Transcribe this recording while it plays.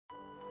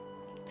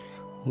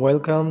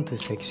Welcome to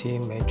Sexy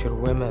Mature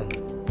Women.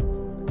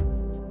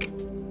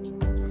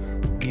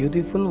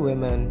 Beautiful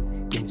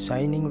women in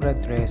shining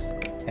red dress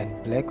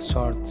and black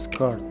short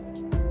skirt.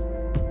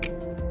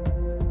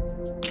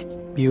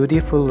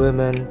 Beautiful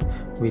women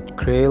with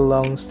gray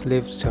long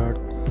sleeve shirt,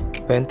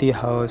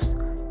 pantyhose,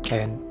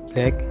 and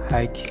black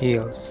high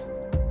heels.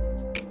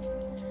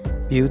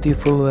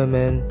 Beautiful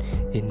women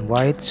in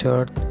white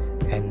shirt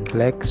and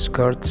black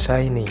skirt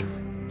shining.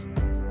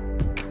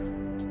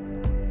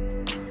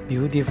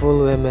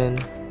 Beautiful women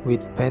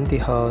with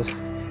pantyhose,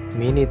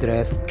 mini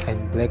dress,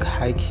 and black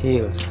high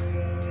heels.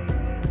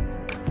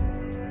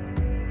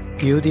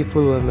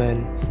 Beautiful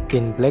women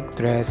in black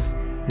dress,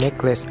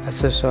 necklace,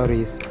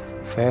 accessories,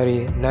 very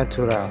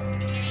natural.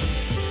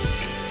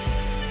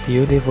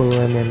 Beautiful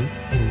women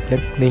in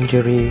black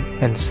lingerie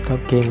and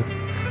stockings,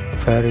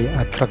 very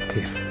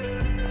attractive.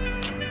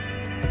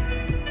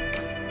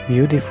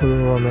 Beautiful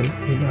woman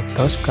in a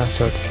Tosca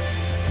shirt,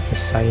 a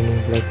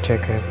shining black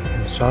jacket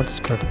and short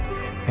skirt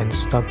and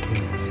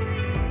stockings.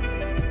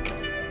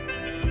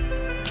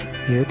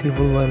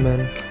 Beautiful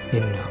woman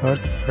in hot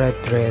red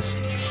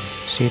dress,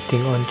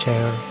 sitting on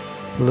chair,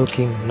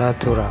 looking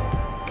natural.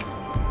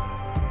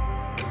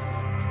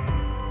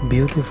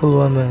 Beautiful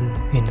woman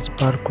in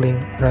sparkling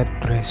red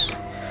dress,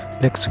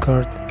 black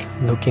skirt,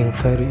 looking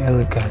very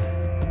elegant.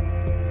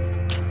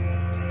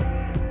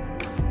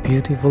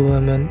 Beautiful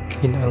woman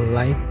in a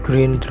light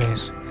green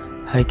dress,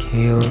 high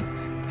heel,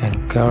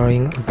 and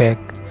carrying a bag,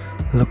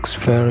 looks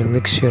very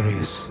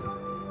luxurious.